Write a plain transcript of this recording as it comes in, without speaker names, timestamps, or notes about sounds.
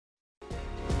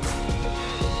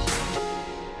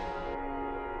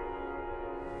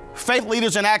Faith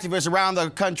leaders and activists around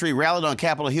the country rallied on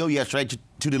Capitol Hill yesterday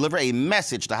to deliver a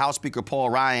message to House Speaker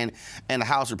Paul Ryan and the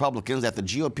House Republicans that the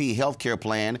GOP health care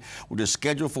plan, which is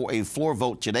scheduled for a floor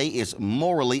vote today, is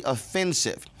morally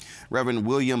offensive. Reverend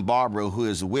William Barber, who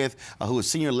is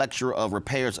senior lecturer of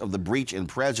repairs of the breach and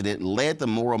president, led the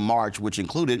moral march, which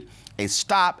included a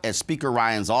stop at Speaker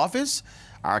Ryan's office.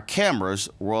 Our cameras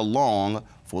were along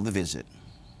for the visit.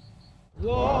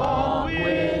 Walk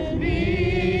with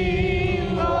me,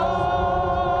 Lord.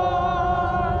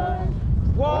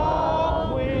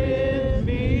 Walk with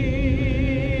me.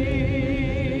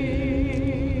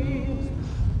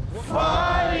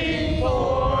 Fighting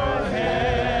for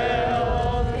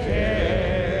health care.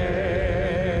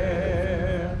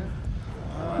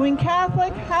 When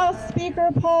Catholic House Speaker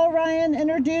Paul Ryan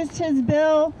introduced his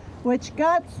bill, which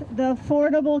guts the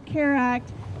Affordable Care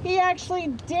Act, he actually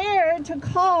dared to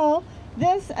call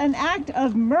this an act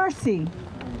of mercy.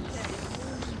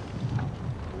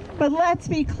 But let's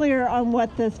be clear on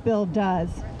what this bill does.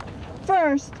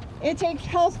 First, it takes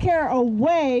health care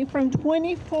away from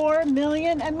 24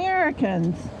 million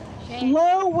Americans.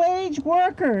 Low-wage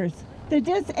workers, the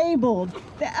disabled,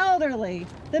 the elderly,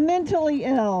 the mentally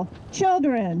ill,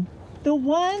 children, the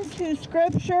ones who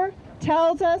Scripture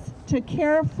tells us to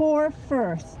care for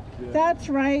first. That's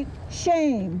right,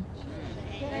 shame.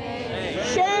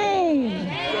 Shame.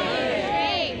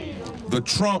 The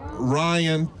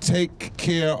Trump-Ryan Take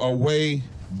Care Away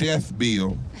death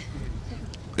bill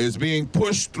is being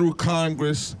pushed through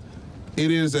Congress.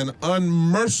 It is an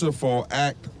unmerciful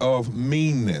act of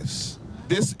meanness.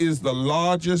 This is the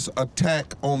largest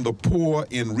attack on the poor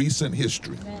in recent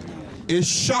history. It's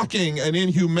shocking and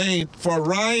inhumane for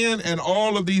Ryan and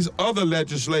all of these other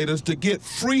legislators to get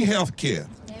free health care.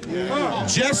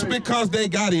 Just because they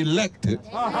got elected,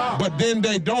 but then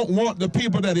they don't want the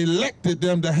people that elected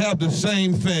them to have the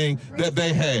same thing that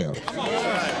they have.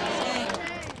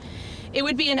 It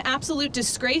would be an absolute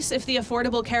disgrace if the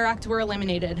Affordable Care Act were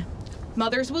eliminated.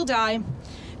 Mothers will die,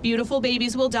 beautiful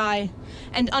babies will die,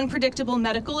 and unpredictable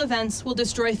medical events will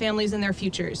destroy families and their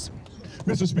futures.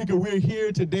 Mr. Speaker, we're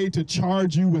here today to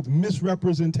charge you with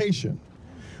misrepresentation.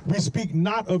 We speak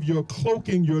not of your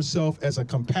cloaking yourself as a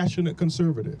compassionate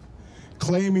conservative,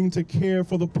 claiming to care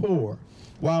for the poor,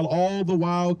 while all the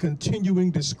while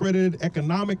continuing discredited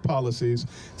economic policies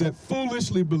that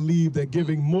foolishly believe that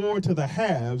giving more to the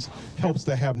haves helps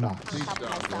the have-nots.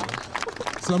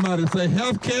 Somebody say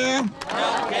health care?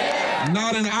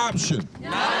 Not an option.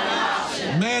 Not an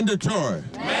option. Mandatory.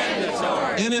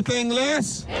 Mandatory. Anything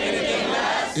less? Anything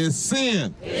less is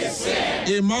sin. is sin.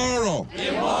 Immoral.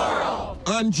 Immoral.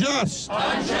 Unjust.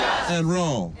 Unjust. And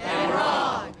wrong. And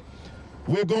wrong.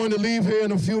 We're going to leave here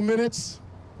in a few minutes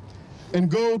and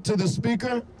go to the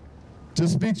Speaker to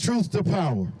speak truth to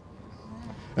power.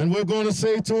 And we're going to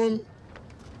say to him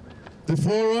that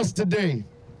for us today,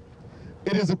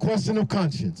 it is a question of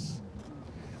conscience.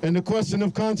 And the question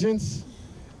of conscience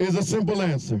is a simple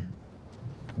answer.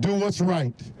 Do what's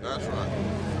right. That's right.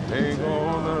 Ain't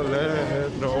gonna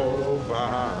let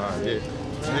nobody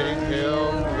take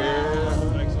health care.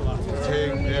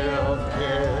 Take health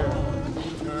care.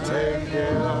 Take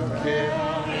health care.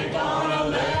 Ain't gonna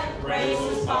let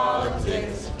racist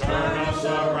politics turn us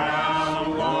around.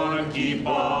 I'm gonna keep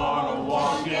on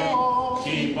walking,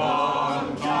 keep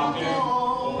on talking,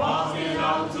 walking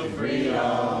up to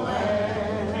freedom.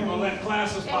 Ain't gonna let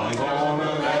classist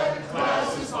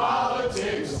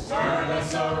politics turn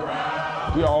us around.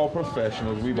 We're all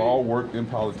professionals. We've all worked in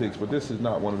politics, but this is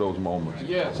not one of those moments.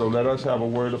 Yes. So let us have a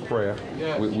word of prayer.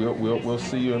 Yes. We'll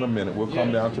see you in a minute. We'll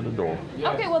come down to the door.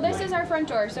 Yes. Okay, well this is our front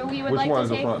door, so we would Which like one to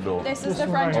is take... the front door? This is the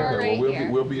front door right well, here.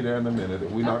 we'll be there in a minute.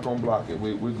 We're not going to block it.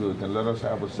 We're good. Then let us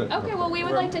have a second. Okay, well we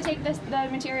would like to take the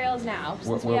materials now,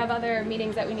 since we have other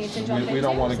meetings that we need to jump into. We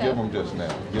don't want to give them just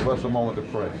now. Give us a moment to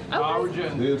pray. Okay.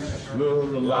 This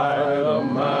little light of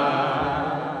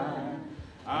mine.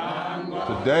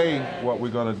 Today, what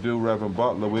we're going to do, Reverend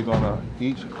Butler, we're going to,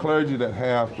 each clergy that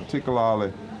have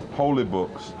particularly holy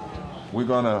books, we're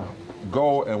going to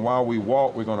go, and while we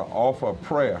walk, we're going to offer a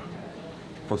prayer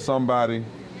for somebody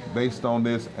based on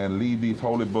this and leave these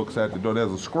holy books at the door.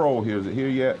 There's a scroll here. Is it here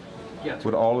yet? Yes.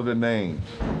 With all of the names.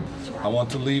 I want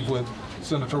to leave with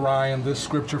Senator Ryan this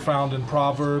scripture found in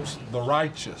Proverbs: the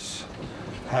righteous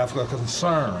have a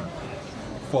concern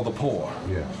for the poor.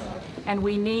 Yes. And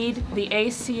we need the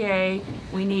ACA,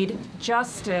 we need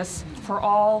justice for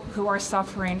all who are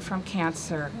suffering from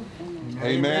cancer.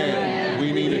 Amen.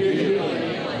 We need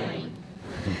it.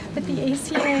 But the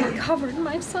ACA covered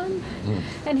my son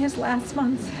and his last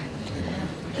months.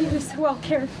 He was well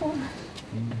cared for.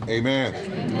 Amen.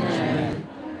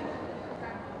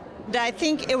 I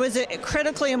think it was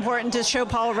critically important to show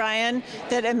Paul Ryan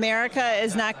that America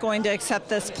is not going to accept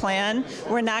this plan.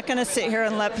 We're not going to sit here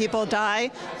and let people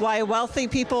die while wealthy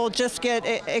people just get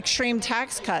extreme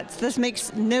tax cuts. This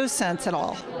makes no sense at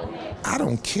all. I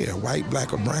don't care, white,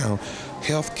 black, or brown.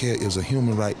 Health care is a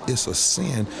human right. It's a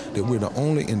sin that we're the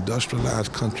only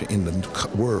industrialized country in the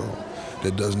world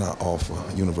that does not offer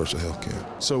universal health care.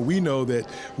 So we know that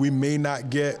we may not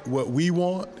get what we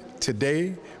want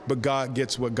today, but God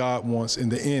gets what God wants in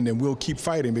the end, and we'll keep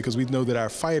fighting because we know that our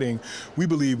fighting, we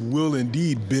believe, will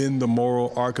indeed bend the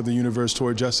moral arc of the universe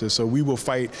toward justice. So we will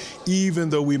fight even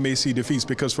though we may see defeats,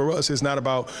 because for us it's not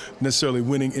about necessarily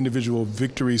winning individual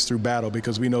victories through battle,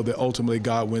 because we know that ultimately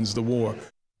God wins the war.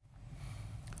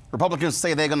 Republicans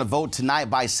say they're going to vote tonight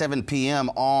by 7 p.m.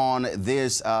 on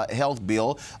this health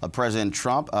bill of President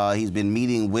Trump. He's been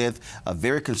meeting with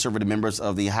very conservative members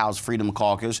of the House Freedom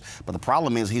Caucus, but the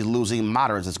problem is he's losing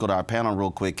moderates. Let's go to our panel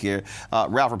real quick here.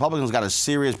 Ralph, Republicans got a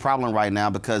serious problem right now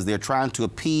because they're trying to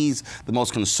appease the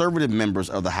most conservative members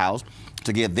of the House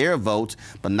to get their votes,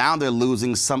 but now they're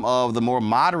losing some of the more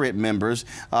moderate members.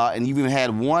 And you even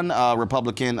had one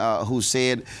Republican who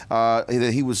said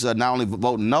that he was not only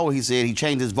voting no, he said he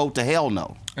changed his vote to hell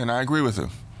no. And I agree with him.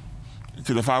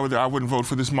 Because if I were there, I wouldn't vote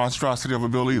for this monstrosity of a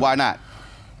bill either. Why not?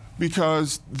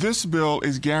 Because this bill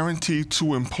is guaranteed to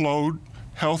implode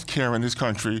health care in this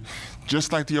country,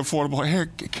 just like the Affordable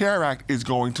Care Act is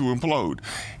going to implode.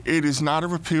 It is not a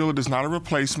repeal, it is not a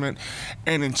replacement,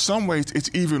 and in some ways it's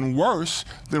even worse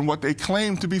than what they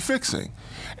claim to be fixing.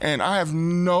 And I have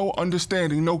no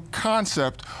understanding, no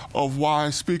concept of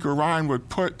why Speaker Ryan would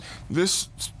put this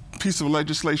piece of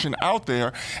legislation out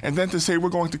there and then to say we're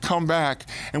going to come back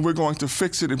and we're going to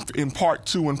fix it in part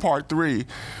 2 and part 3.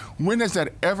 When has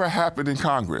that ever happened in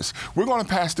Congress? We're going to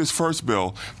pass this first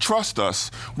bill. Trust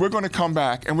us. We're going to come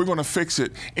back and we're going to fix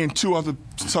it in 2 other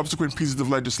subsequent pieces of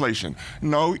legislation.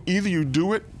 No, either you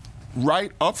do it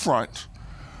right up front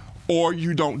or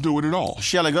you don't do it at all.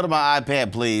 Shelley, go to my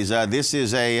iPad, please. This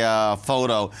is a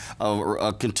photo of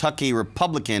a Kentucky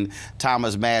Republican,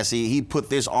 Thomas Massey. He put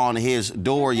this on his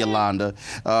door, Yolanda.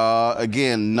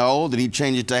 Again, no, then he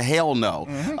changed it to hell no.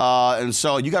 And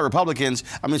so you got Republicans,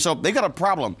 I mean, so they got a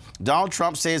problem. Donald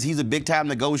Trump says he's a big-time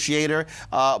negotiator,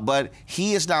 but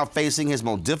he is now facing his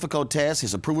most difficult test.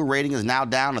 His approval rating is now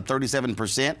down to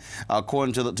 37%,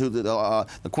 according to the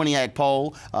Quinnipiac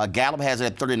poll. Gallup has it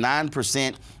at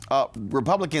 39%.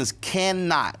 Republicans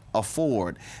cannot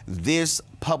afford this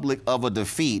public of a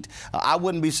defeat. I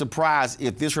wouldn't be surprised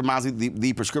if this reminds me of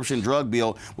the prescription drug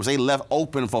bill, which they left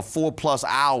open for 4+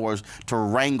 hours to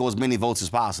wrangle as many votes as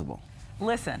possible.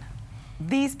 Listen,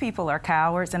 these people are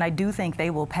cowards, and I do think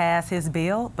they will pass his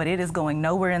bill, but it is going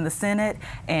nowhere in the Senate,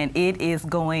 and it is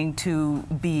going to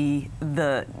be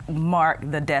the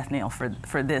death knell for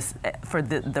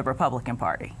the Republican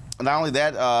Party. Not only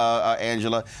that,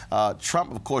 Angela,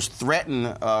 Trump, of course,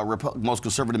 threatened most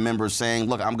conservative members, saying,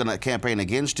 look, I'm going to campaign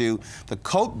against you. The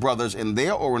Koch brothers and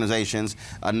their organizations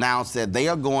announced that they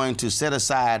are going to set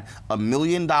aside $1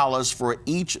 million for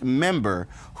each member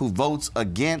who votes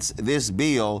against this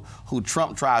bill who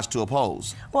Trump tries to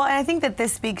oppose. Well, and I think that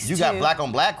this speaks to... You got black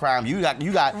on black crime. You got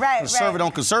conservative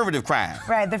on conservative crime.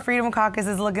 Right. The Freedom Caucus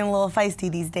is looking a little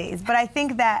feisty these days. But I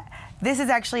think that this is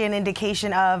actually an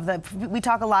indication of we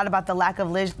talk a lot about the lack of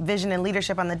vision and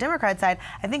leadership on the Democrat side.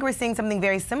 I think we're seeing something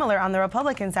very similar on the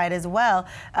Republican side as well.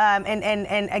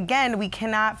 And again, we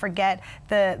cannot forget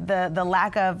the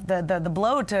lack of the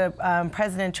blow to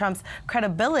President Trump's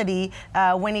credibility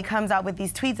when he comes out with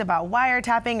these tweets about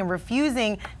wiretapping and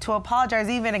refusing to apologize,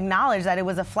 even acknowledge that it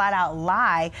was a flat-out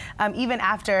lie, even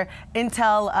after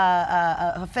Intel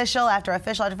official after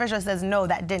official says no,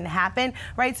 that didn't happen.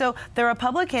 Right. So the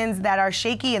Republicans that are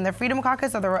shaky in the Freedom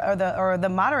Caucus or the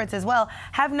moderates as well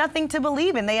have nothing to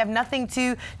believe in. They have nothing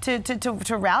to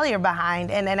rally behind.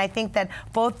 And I think that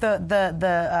both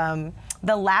the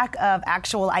lack of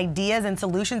actual ideas and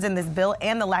solutions in this bill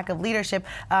and the lack of leadership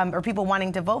or people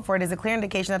wanting to vote for it is a clear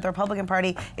indication that the Republican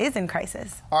Party is in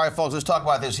crisis. All right, folks, let's talk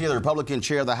about this here. The Republican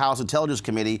chair of the House Intelligence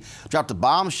Committee dropped a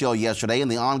bombshell yesterday in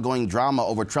the ongoing drama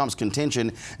over Trump's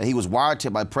contention that he was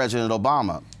wiretapped by President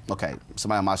Obama. Okay,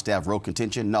 somebody on my staff wrote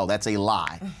contention. No, that's a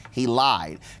lie. He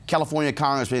lied. California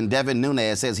Congressman Devin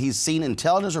Nunes says he's seen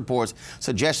intelligence reports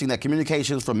suggesting that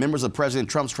communications from members of President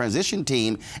Trump's transition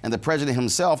team and the president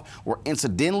himself were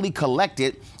incidentally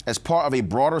collected as part of a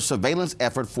broader surveillance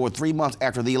effort for 3 months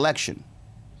after the election.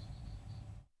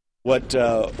 What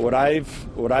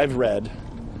I've read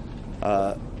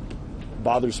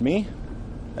bothers me,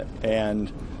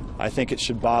 and I think it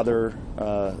should bother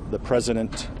the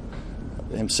president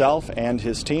himself and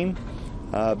his team.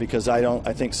 because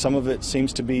I think some of it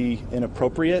seems to be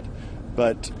inappropriate.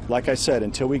 But like I said,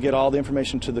 until we get all the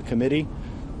information to the committee,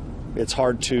 it's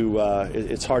hard to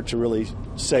really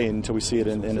say until we see it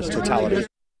in its totality.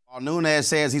 Nunes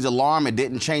says he's alarmed it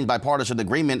didn't change bipartisan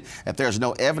agreement if there's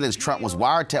no evidence Trump was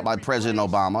wiretapped by President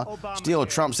Obama. Still,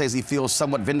 Trump says he feels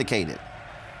somewhat vindicated.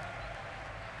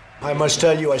 I must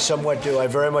tell you, I somewhat do. I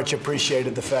very much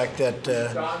appreciated the fact that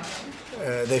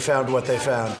they found what they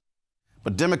found.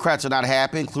 But Democrats are not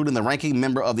happy, including the ranking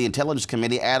member of the Intelligence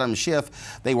Committee, Adam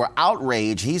Schiff. They were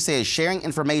outraged. He says sharing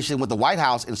information with the White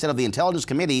House instead of the Intelligence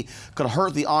Committee could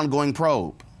hurt the ongoing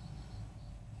probe.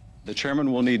 The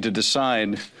chairman will need to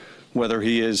decide whether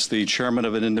he is the chairman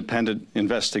of an independent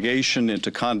investigation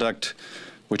into conduct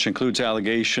which includes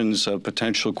allegations of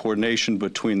potential coordination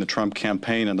between the Trump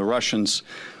campaign and the Russians,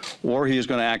 or he is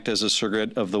going to act as a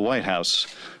surrogate of the White House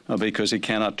because he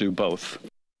cannot do both.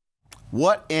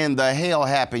 What in the hell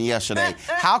happened yesterday?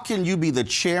 How can you be the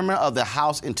chairman of the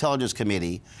House Intelligence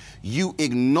Committee? You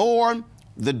ignore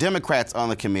the Democrats on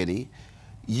the committee.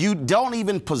 You don't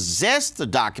even possess the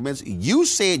documents. You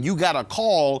said you got a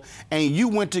call and you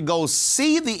went to go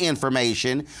see the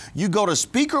information. You go to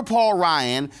Speaker Paul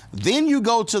Ryan, then you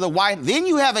go to the then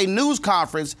you have a news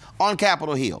conference on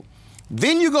Capitol Hill.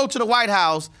 Then you go to the White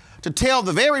House to tell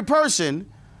the very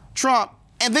person, Trump,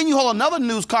 and then you hold another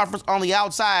news conference on the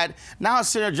outside. Now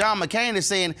Senator John McCain is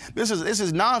saying this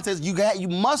is nonsense. You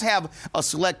must have a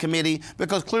select committee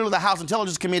because clearly the House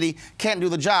Intelligence Committee can't do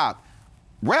the job.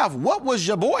 Ralph, what was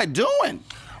your boy doing?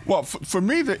 Well, for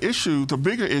me, the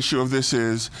bigger issue of this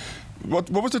is,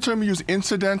 what was the term you used?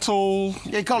 Incidental?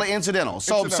 They call it incidental.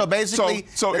 So basically,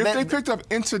 so if they picked up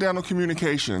incidental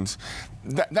communications,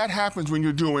 that happens when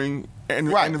you're doing an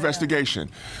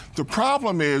investigation. The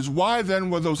problem is, why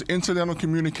then were those incidental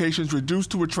communications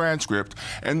reduced to a transcript,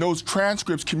 and those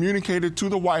transcripts communicated to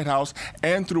the White House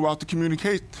and throughout the agency?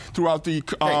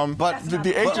 But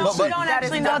we don't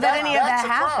actually know that any of that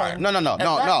happened. No.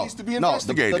 That needs to be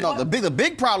investigated. The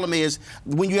big problem is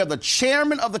when you have the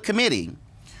chairman of the committee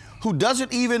who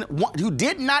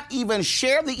did not even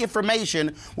share the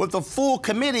information with the full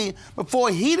committee before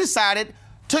he decided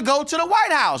to go to the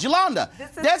White House. Yolanda,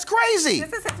 that's crazy.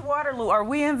 This is his Waterloo. Are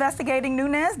we investigating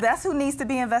Nunes? That's who needs to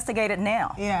be investigated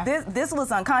now. Yeah. This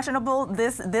was unconscionable.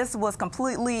 This was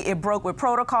completely, it broke with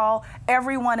protocol.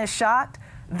 Everyone is shocked.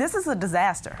 This is a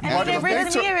disaster. And to me,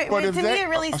 it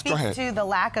really speaks to the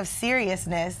lack of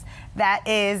seriousness that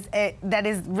is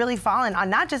really fallen on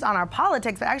not just on our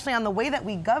politics, but actually on the way that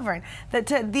we govern.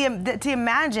 To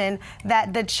imagine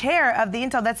that the chair of the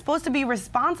Intel that's supposed to be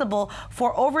responsible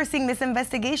for overseeing this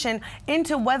investigation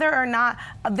into whether or not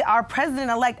our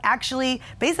president-elect actually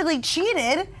basically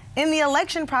cheated in the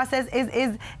election process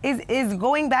is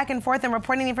going back and forth and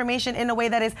reporting the information in a way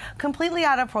that is completely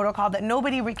out of protocol that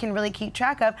nobody can really keep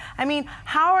track of. I mean,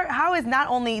 how is not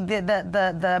only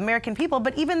the American people,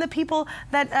 but even the people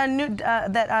that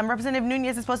Representative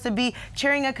Nunes is supposed to be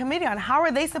chairing a committee on, how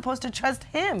are they supposed to trust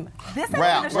him? This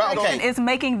administration is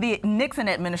making the Nixon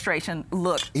administration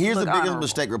look Here's the biggest honorable.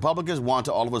 mistake. Republicans want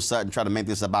to all of a sudden try to make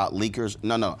this about leakers.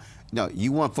 No,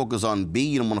 you want to focus on B,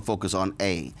 you don't want to focus on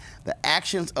A. The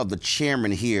actions of the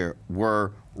chairman here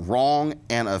were wrong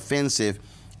and offensive.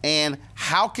 And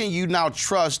how can you now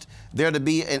trust there to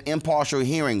be an impartial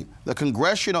hearing? The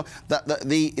congressional,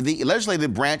 the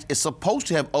legislative branch is supposed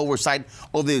to have oversight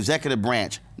over the executive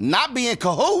branch, not be in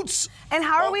cahoots. And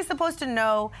how are we supposed to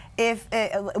know if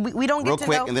we don't get to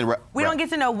know? We don't get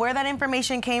to know where that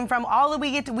information came from.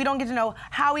 We don't get to know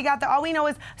how we got there. All we know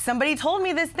is somebody told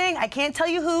me this thing. I can't tell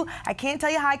you who. I can't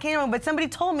tell you how I came from, but somebody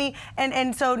told me,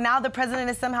 and so now the president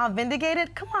is somehow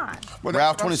vindicated. Come on. Well,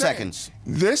 Ralph, 20 seconds.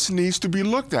 This needs to be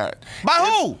looked at. By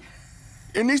who?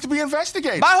 It needs to be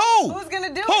investigated. By who? Who's going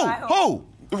to do it? Who?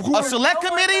 A select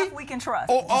committee? We can trust.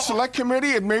 A select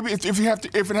committee, and maybe if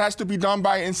it has to be done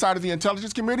by inside of the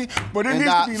Intelligence Committee, but it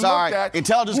needs to be looked at.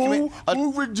 Intelligence Committee.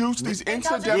 Who reduced these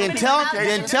incidental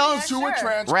communications to a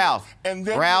transcript? Ralph. And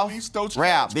then release those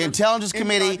the Intelligence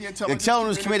Committee. The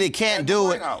Intelligence Committee can't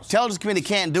do it. Intelligence Committee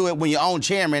can't do it when your own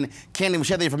chairman can't even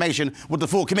share the information with the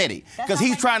full committee because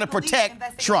he's trying to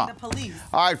protect Trump. All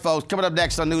right, folks. Coming up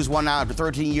next on News 1 Now, after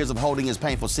 13 years of holding his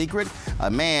painful secret, a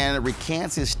man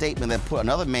recants his statement that put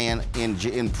another man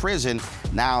in prison.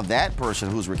 Now that person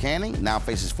who's recanting now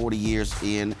faces 40 years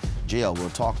in jail.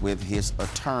 We'll talk with his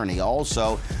attorney.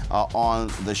 Also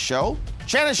on the show,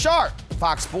 Shannon Sharp,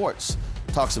 Fox Sports,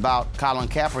 talks about Colin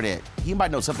Kaepernick. He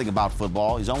might know something about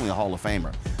football. He's only a Hall of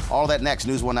Famer. All that next,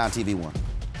 News 1 Now TV 1.